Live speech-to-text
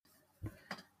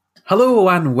Hello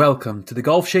and welcome to the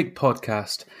Golf Shake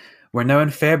podcast. We're now in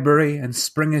February and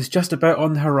spring is just about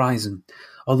on the horizon.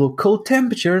 Although cold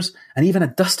temperatures and even a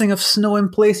dusting of snow in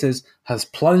places has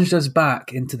plunged us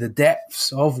back into the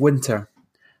depths of winter.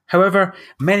 However,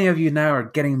 many of you now are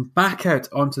getting back out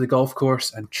onto the golf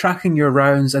course and tracking your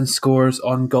rounds and scores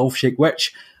on Golf Shake,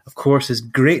 which, of course, is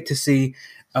great to see,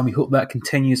 and we hope that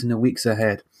continues in the weeks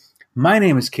ahead. My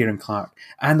name is Kieran Clark,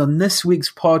 and on this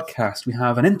week's podcast we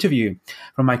have an interview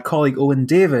from my colleague Owen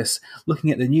Davis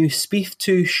looking at the new Spieth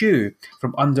 2 shoe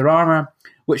from Under Armour,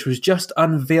 which was just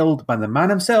unveiled by the man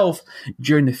himself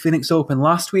during the Phoenix Open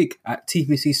last week at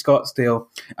TPC Scottsdale,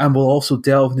 and we'll also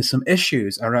delve into some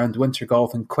issues around winter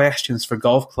golf and questions for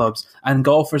golf clubs and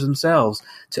golfers themselves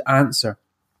to answer.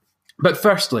 But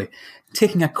firstly,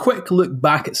 taking a quick look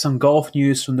back at some golf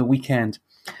news from the weekend.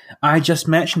 I just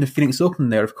mentioned the Phoenix Open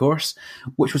there, of course,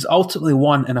 which was ultimately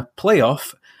won in a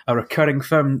playoff, a recurring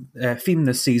theme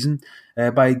this season,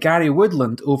 by Gary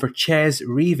Woodland over Chez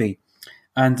Reavie.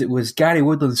 And it was Gary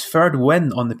Woodland's third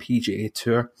win on the PGA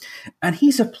Tour. And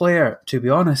he's a player, to be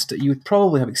honest, that you would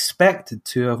probably have expected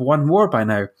to have won more by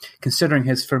now, considering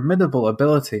his formidable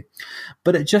ability.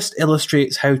 But it just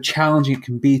illustrates how challenging it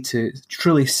can be to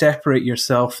truly separate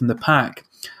yourself from the pack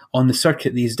on the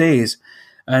circuit these days.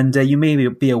 And you may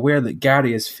be aware that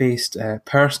Gary has faced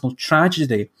personal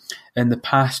tragedy in the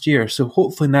past year. So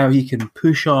hopefully now he can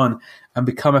push on and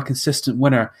become a consistent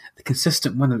winner. The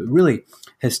consistent winner that really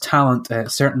his talent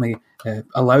certainly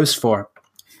allows for.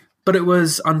 But it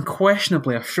was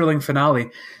unquestionably a thrilling finale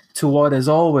to what is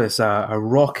always a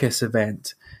raucous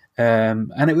event.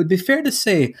 And it would be fair to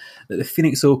say that the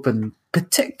Phoenix Open,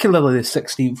 particularly the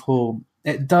 16th hole,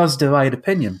 it does divide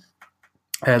opinion.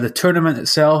 The tournament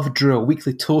itself drew a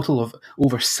weekly total of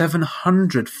over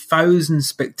 700,000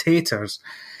 spectators.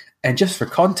 And just for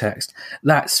context,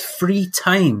 that's 3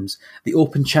 times the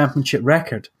Open Championship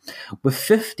record, with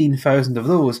 15,000 of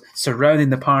those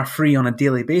surrounding the par 3 on a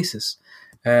daily basis.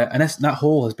 And that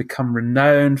hole has become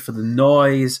renowned for the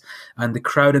noise and the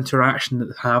crowd interaction that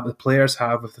the players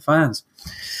have with the fans.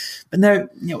 But now,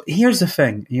 here's the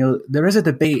thing. There is a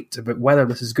debate about whether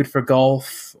this is good for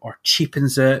golf or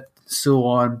cheapens it, so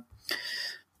on.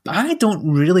 But I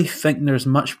don't really think there's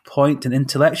much point in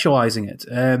intellectualizing it.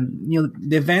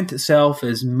 The event itself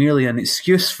is merely an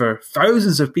excuse for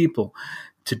thousands of people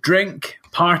to drink,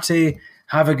 party,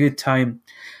 have a good time.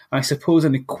 I suppose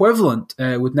an equivalent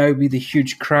would now be the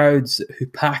huge crowds who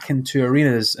pack into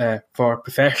arenas for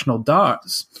professional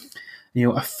darts.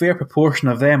 A fair proportion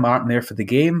of them aren't there for the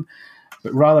game,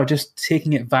 but rather just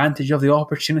taking advantage of the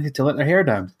opportunity to let their hair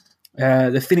down.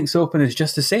 The Phoenix Open is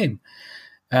just the same.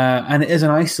 And it is an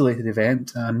isolated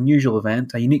event, an unusual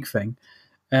event, a unique thing.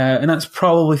 And that's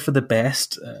probably for the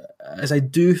best, as I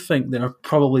do think there are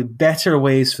probably better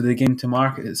ways for the game to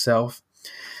market itself.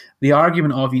 The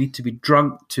argument of you need to be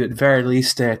drunk to, at the very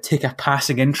least, take a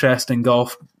passing interest in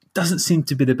golf doesn't seem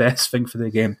to be the best thing for the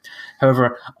game.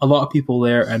 However, a lot of people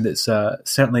there, and it's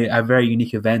certainly a very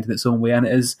unique event in its own way, and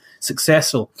it is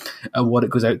successful at what it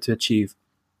goes out to achieve.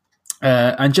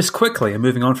 And just quickly, and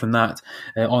moving on from that,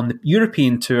 on the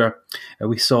European Tour,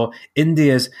 we saw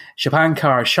India's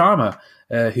Shubhankar Sharma,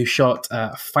 who shot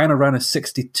a final round of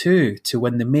 62 to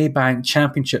win the Maybank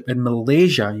Championship in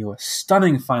Malaysia. A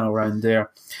stunning final round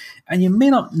there. And you may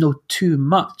not know too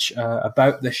much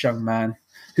about this young man,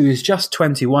 who is just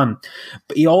 21,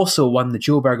 but he also won the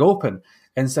Joburg Open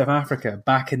in South Africa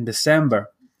back in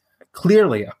December.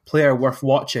 Clearly a player worth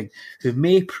watching, who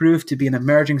may prove to be an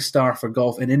emerging star for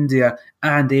golf in India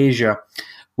and Asia,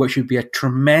 which would be a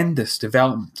tremendous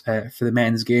development for the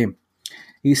men's game.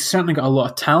 He's certainly got a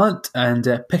lot of talent,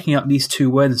 and picking up these 2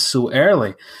 wins so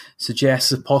early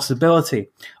suggests the possibility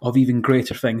of even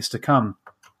greater things to come.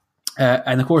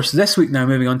 And of course, this week now,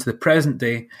 moving on to the present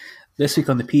day, this week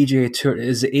on the PGA Tour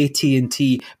is the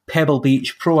AT&T Pebble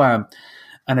Beach Pro-Am,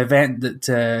 an event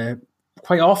that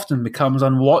quite often becomes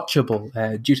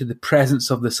unwatchable due to the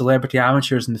presence of the celebrity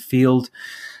amateurs in the field,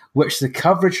 which the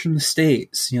coverage from the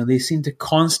States, they seem to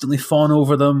constantly fawn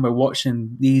over them. We're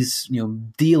watching these,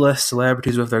 D-list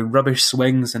celebrities with their rubbish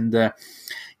swings and,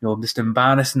 just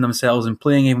embarrassing themselves and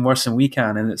playing even worse than we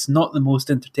can. And it's not the most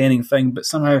entertaining thing, but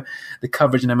somehow the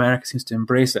coverage in America seems to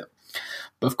embrace it.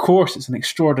 But of course, it's an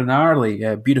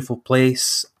extraordinarily beautiful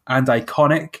place and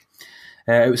iconic.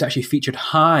 It was actually featured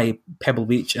high, Pebble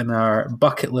Beach, in our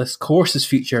bucket list courses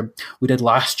feature we did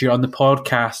last year on the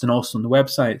podcast and also on the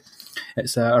website.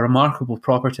 It's a remarkable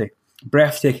property,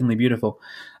 breathtakingly beautiful.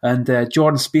 And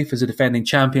Jordan Spieth is a defending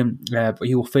champion, but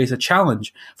he will face a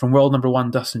challenge from world number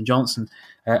 1 Dustin Johnson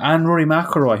and Rory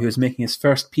McIlroy, who is making his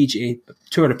first PGA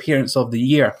Tour appearance of the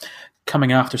year,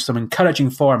 coming after some encouraging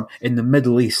form in the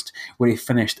Middle East, where he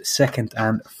finished second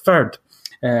and third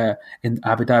in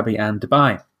Abu Dhabi and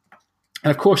Dubai. And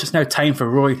of course, it's now time for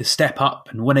Rory to step up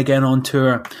and win again on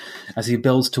tour as he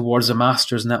builds towards the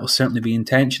Masters, and that will certainly be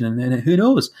intention. And who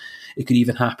knows, it could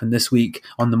even happen this week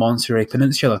on the Montserrat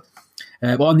Peninsula.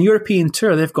 But on the European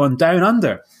Tour, they've gone down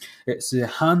under. It's the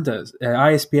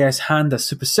ISPS Handa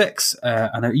Super 6,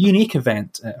 and a unique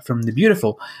event from the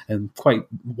beautiful and quite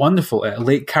wonderful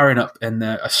Lake Karrinyup in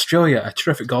Australia, a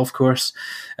terrific golf course.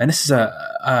 And this is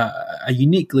a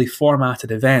uniquely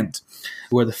formatted event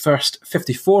where the first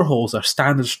 54 holes are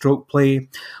standard stroke play,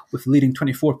 with the leading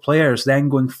 24 players then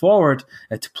going forward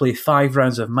to play 5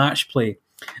 rounds of match play,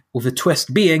 with the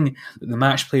twist being that the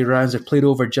match play rounds are played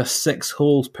over just 6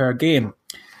 holes per game.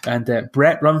 And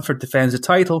Brett Rumford defends the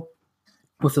title,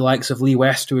 with the likes of Lee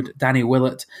Westwood, Danny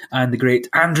Willett, and the great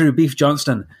Andrew Beef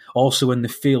Johnston also in the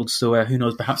field. So who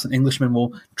knows, perhaps an Englishman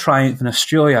will triumph in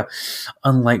Australia,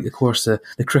 unlike, of course, the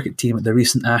cricket team at the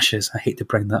recent Ashes. I hate to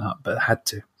bring that up, but I had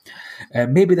to.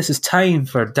 Maybe this is time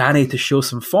for Danny to show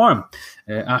some form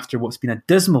after what's been a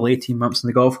dismal 18 months on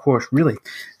the golf course, really,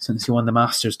 since he won the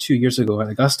Masters 2 years ago at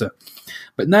Augusta.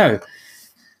 But now,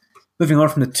 moving on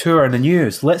from the tour and the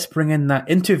news, let's bring in that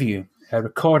interview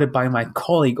recorded by my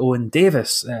colleague Owen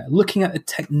Davis, looking at the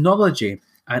technology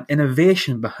and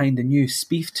innovation behind the new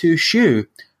Spieth 2 shoe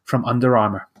from Under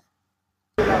Armour.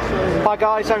 Hi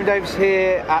guys, Owen Davis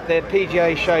here at the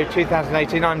PGA Show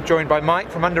 2018. I'm joined by Mike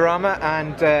from Under Armour,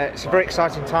 and it's a very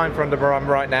exciting time for Under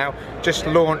Armour right now. Just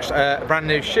launched a brand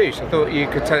new shoe, so I thought you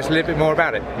could tell us a little bit more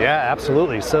about it. Yeah,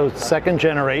 absolutely. So second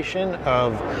generation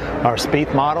of our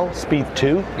Spieth model, Spieth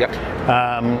 2.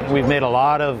 Yep. We've made a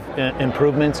lot of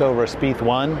improvements over Spieth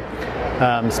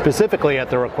 1, specifically at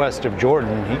the request of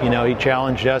Jordan. He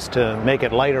challenged us to make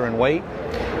it lighter in weight,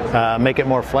 make it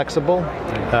more flexible.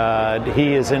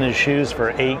 He is in his shoes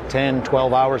for 8, 10,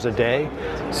 12 hours a day.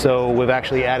 So we've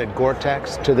actually added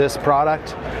Gore-Tex to this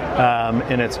product,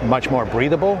 and it's much more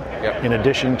breathable. Yep. In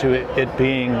addition to it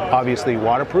being obviously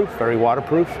waterproof, very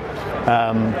waterproof.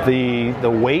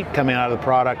 The weight coming out of the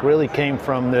product really came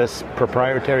from this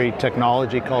proprietary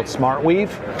technology called SmartWeave.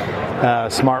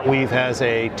 SmartWeave has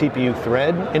a TPU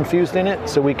thread infused in it,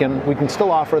 so we can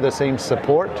still offer the same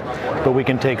support, but we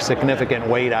can take significant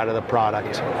weight out of the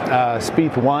product.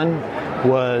 Spieth 1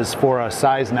 was for a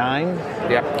size 9,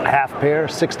 Yep. half pair,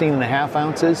 16.5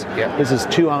 ounces. Yep. This is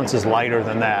 2 ounces lighter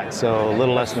than that, so a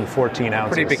little less than 14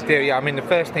 ounces. Pretty big deal, yeah. I mean, the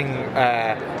first thing,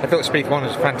 I thought Spieth 1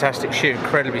 was a fantastic shoe,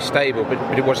 incredibly stable, but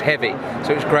it was heavy.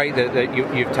 So it's great that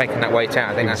you've taken that weight out.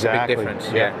 I think Exactly. that's a big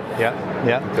difference.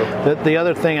 Yeah. The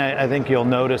other thing I think you'll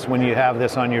notice when you have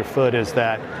this on your foot is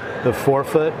that the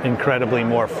forefoot incredibly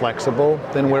more flexible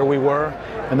than where we were,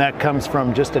 and that comes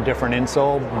from just a different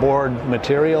insole, board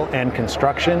material, and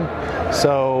construction.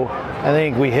 So I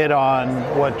think we hit on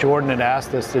what Jordan had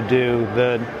asked us to do.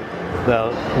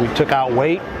 We took out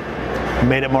weight,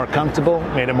 made it more comfortable,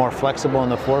 made it more flexible in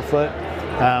the forefoot.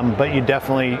 But you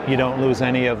don't lose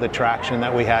any of the traction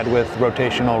that we had with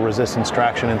rotational resistance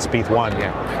traction in Spieth 1.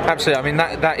 Yeah, absolutely. I mean,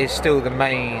 that is still the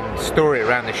main story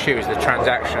around the shoe, is the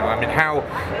transaction. I mean, how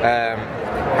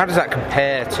does that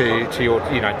compare to your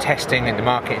testing in the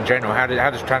market in general? How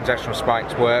does transactional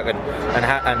spikes work,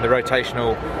 and the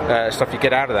rotational stuff you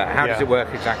get out of that? How does it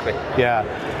work exactly? Yeah.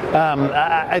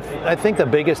 I think the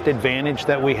biggest advantage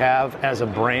that we have as a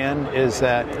brand is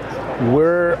that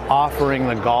we're offering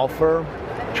the golfer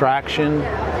traction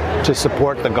to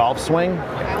support the golf swing.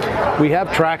 We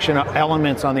have traction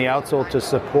elements on the outsole to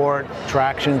support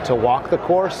traction to walk the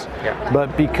course,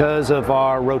 but because of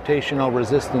our rotational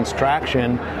resistance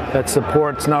traction that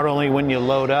supports not only when you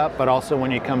load up, but also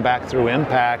when you come back through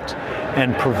impact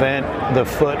and prevent the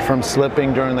foot from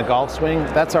slipping during the golf swing,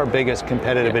 that's our biggest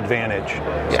competitive advantage.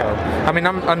 Yeah. So, I mean,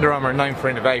 Under Armour are known for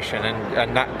innovation,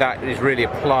 and that is really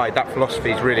applied, that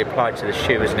philosophy is really applied to the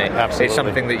shoe, isn't it? Absolutely. It's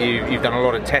something that you've done a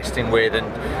lot of testing with, and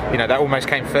that almost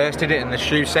came first, did it, and the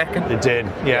shoe second? It did,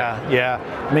 yeah.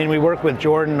 I mean, we worked with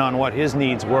Jordan on what his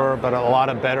needs were, but a lot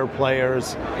of better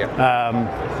players.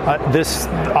 This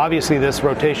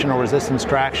rotational resistance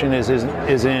traction is in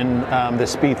the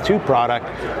Spieth 2 product,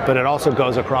 but it also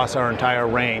goes across our entire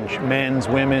range: men's,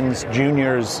 women's,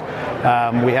 juniors.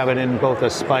 We have it in both a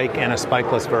spike and a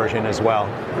spikeless version as well.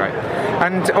 Right.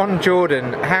 And on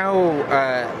Jordan, how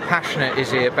passionate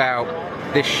is he about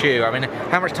this shoe? I mean,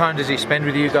 how much time does he spend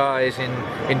with you guys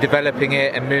in developing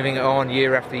it and moving it on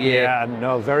year after year? Yeah,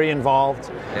 no, very involved.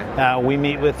 Yeah. We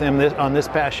meet with him on this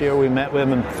past year. We met with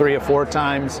him 3 or 4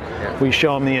 times. Yeah. We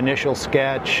show him the initial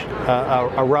sketch,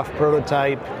 a rough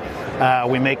prototype.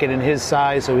 We make it in his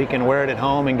size so he can wear it at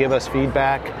home and give us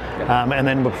feedback. And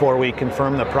then before we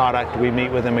confirm the product, we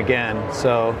meet with him again.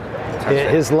 So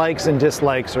his likes and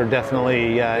dislikes are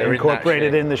definitely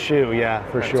incorporated in the shoe. Yeah,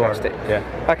 for Fantastic. sure.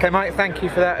 Yeah. Okay, Mike, thank you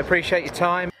for that. Appreciate your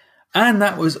time. And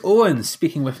that was Owen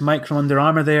speaking with Mike from Under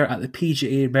Armour there at the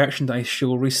PGA Merchandise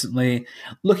Show recently,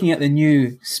 looking at the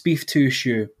new Spieth 2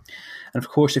 shoe. And of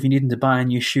course, if you're needing to buy a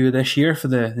new shoe this year for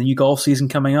the new golf season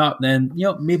coming up, then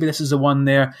maybe this is the one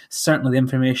there. Certainly the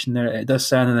information there, it does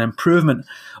sound an improvement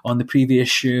on the previous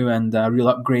shoe and a real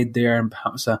upgrade there, and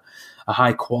perhaps a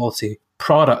high quality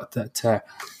product that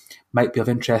might be of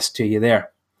interest to you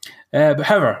there. But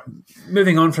however,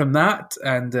 moving on from that,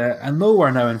 and though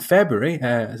we're now in February,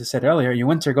 as I said earlier, your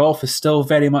winter golf is still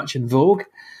very much in vogue.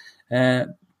 But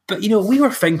we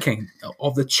were thinking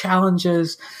of the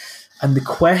challenges and the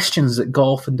questions that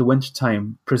golf in the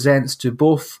wintertime presents to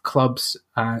both clubs,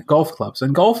 golf clubs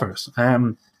and golfers.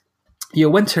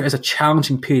 Winter is a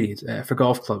challenging period for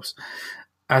golf clubs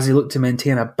as they look to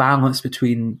maintain a balance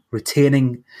between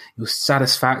retaining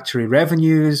satisfactory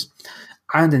revenues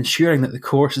and ensuring that the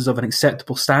course is of an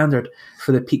acceptable standard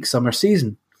for the peak summer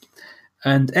season.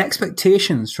 And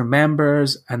expectations from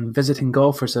members and visiting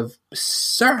golfers have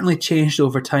certainly changed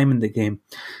over time in the game.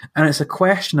 And it's a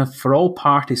question for all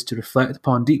parties to reflect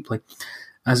upon deeply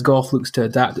as golf looks to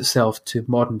adapt itself to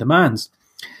modern demands.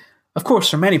 Of course,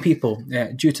 for many people,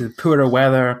 due to the poorer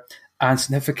weather and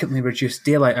significantly reduced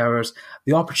daylight hours,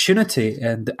 the opportunity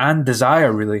and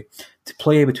desire really to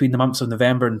play between the months of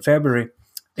November and February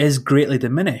is greatly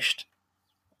diminished.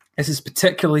 This is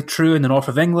particularly true in the north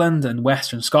of England and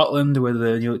western Scotland, where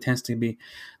it tends to be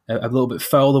a little bit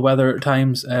foul, the weather at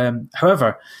times.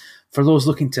 However, for those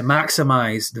looking to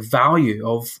maximise the value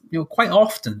of quite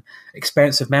often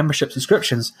expensive membership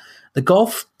subscriptions, the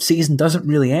golf season doesn't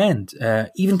really end,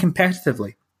 even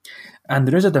competitively. And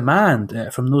there is a demand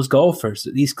from those golfers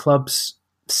that these clubs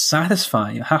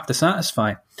have to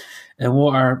satisfy. And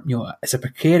what are, it's a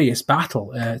precarious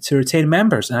battle to retain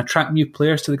members and attract new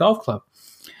players to the golf club.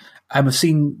 And we've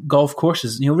seen golf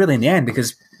courses, really in the end,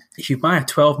 because if you buy a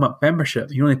 12-month membership,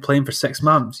 you're only playing for 6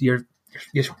 months. You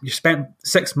spent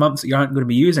 6 months that you aren't going to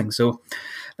be using. So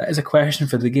that is a question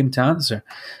for the game to answer.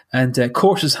 And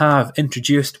courses have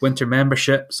introduced winter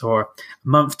memberships or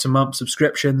month-to-month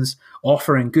subscriptions,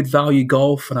 offering good value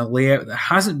golf on a layout that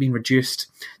hasn't been reduced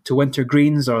to winter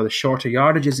greens or the shorter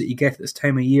yardages that you get at this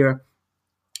time of year.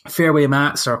 Fairway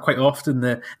mats are quite often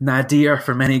the nadir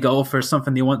for many golfers,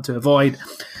 something they want to avoid.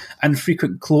 And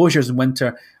frequent closures in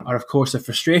winter are, of course, a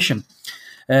frustration.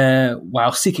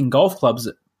 While seeking golf clubs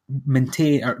that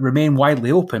remain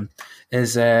widely open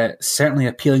is certainly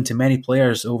appealing to many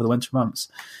players over the winter months.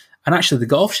 And actually, the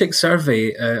Golf Shake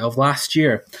survey of last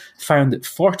year found that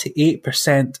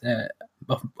 48%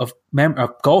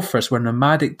 of golfers were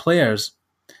nomadic players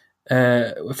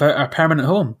without a permanent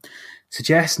home,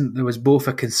 suggesting that there was both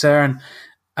a concern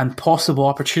and possible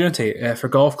opportunity for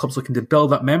golf clubs looking to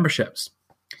build up memberships.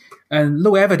 And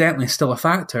though evidently still a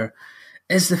factor,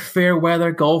 is the fair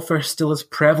weather golfer still as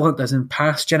prevalent as in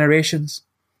past generations?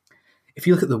 If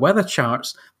you look at the weather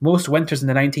charts, most winters in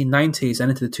the 1990s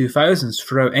and into the 2000s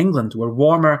throughout England were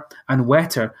warmer and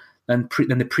wetter than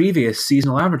the previous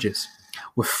seasonal averages,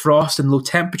 with frost and low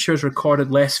temperatures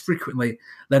recorded less frequently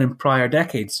than in prior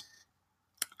decades.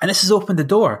 And this has opened the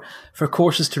door for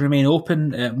courses to remain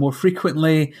open more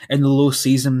frequently in the low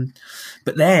season.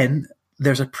 But then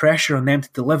there's a pressure on them to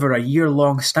deliver a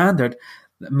year-long standard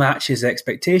that matches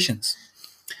expectations.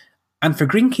 And for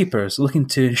greenkeepers looking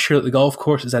to ensure that the golf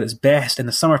course is at its best in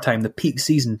the summertime, the peak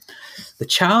season, the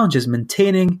challenge is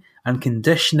maintaining and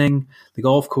conditioning the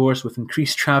golf course with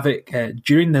increased traffic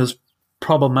during those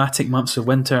problematic months of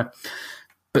winter.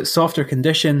 But softer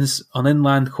conditions on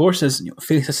inland courses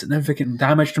face a significant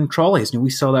damage from trolleys. We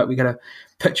saw that. We got a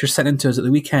picture sent into us at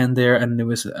the weekend there, and there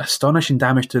was astonishing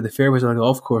damage to the fairways on the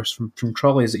golf course from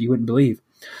trolleys that you wouldn't believe.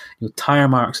 Tire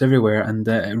marks everywhere, and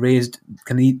it raised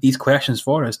these questions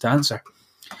for us to answer.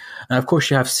 And of course,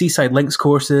 you have seaside links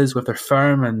courses with their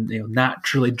firm and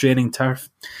naturally draining turf.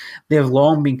 They have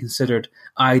long been considered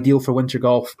ideal for winter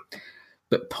golf,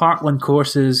 but parkland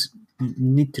courses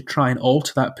need to try and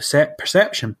alter that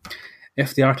perception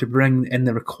if they are to bring in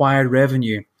the required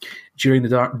revenue during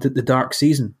the dark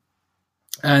season.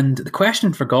 And the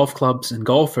question for golf clubs and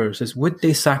golfers is, would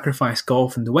they sacrifice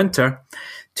golf in the winter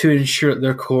to ensure that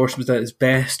their course was at its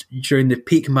best during the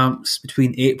peak months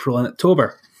between April and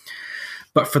October?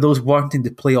 But for those wanting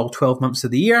to play all 12 months of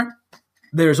the year,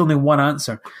 there is only one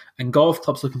answer, and golf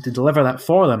clubs looking to deliver that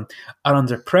for them are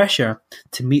under pressure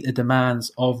to meet the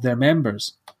demands of their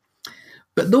members.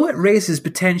 But though it raises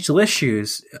potential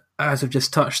issues, as I've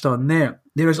just touched on there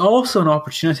is also an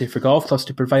opportunity for golf clubs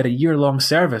to provide a year-long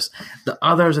service that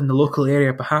others in the local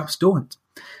area perhaps don't.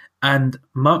 And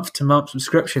month-to-month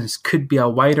subscriptions could be a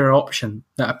wider option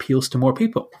that appeals to more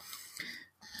people.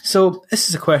 So this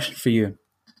is a question for you.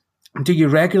 Do you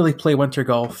regularly play winter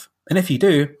golf? And if you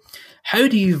do, how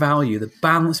do you value the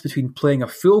balance between playing a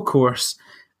full course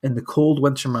in the cold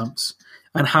winter months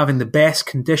and having the best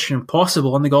condition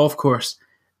possible on the golf course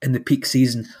in the peak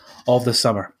season of the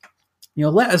summer?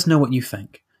 Let us know what you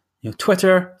think.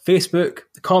 Twitter, Facebook,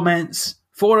 the comments,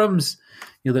 forums,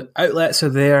 the outlets are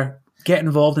there. Get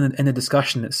involved in the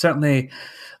discussion. It's certainly,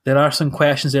 there are some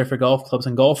questions there for golf clubs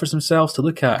and golfers themselves to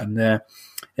look at, and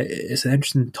it's an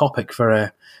interesting topic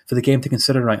for the game to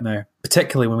consider right now,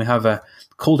 particularly when we have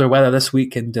colder weather this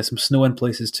week and some snow in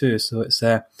places too. So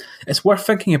it's worth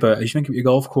thinking about as you think about your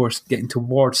golf course getting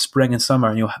towards spring and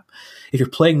summer. If you're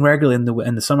playing regularly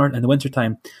in the summer and the winter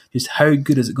time, just how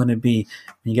good is it going to be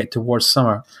when you get towards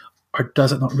summer? Or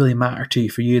does it not really matter to you?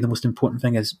 For you, the most important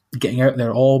thing is getting out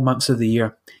there all months of the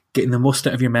year, getting the most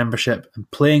out of your membership and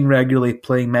playing regularly,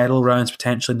 playing medal rounds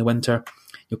potentially in the winter.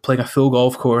 You're playing a full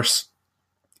golf course,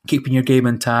 keeping your game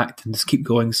intact, and just keep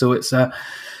going. So it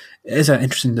is an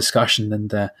interesting discussion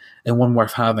and one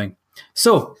worth having.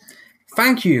 So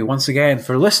thank you once again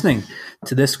for listening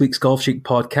to this week's Golf Shake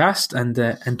podcast.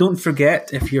 And don't forget,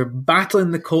 if you're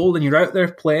battling the cold and you're out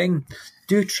there playing,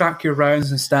 do track your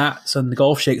rounds and stats on the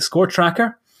Golf Shake score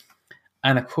tracker.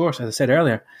 And of course, as I said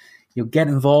earlier, you'll get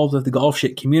involved with the Golf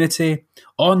Shake community.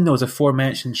 On those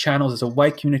aforementioned channels, there's a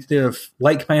wide community there of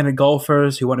like-minded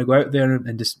golfers who want to go out there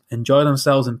and just enjoy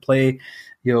themselves and play.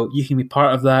 You can be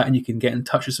part of that, and you can get in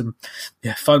touch with some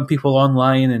fun people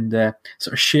online and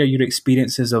sort of share your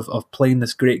experiences of playing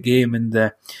this great game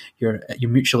and your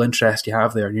mutual interest you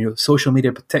have there. Social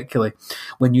media, particularly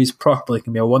when used properly,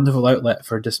 can be a wonderful outlet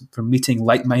for meeting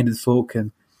like-minded folk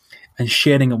and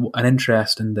sharing an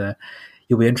interest. And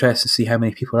you'll be interested to see how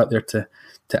many people are out there to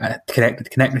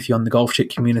connect with you on the Golf Shake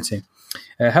community.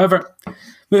 However,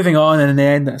 moving on, and in the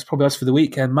end, that's probably us for the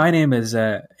week. And my name is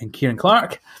Kieran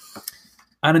Clark.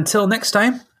 And until next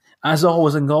time, as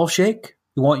always in Golf Shake,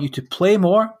 we want you to play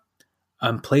more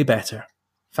and play better.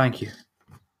 Thank you.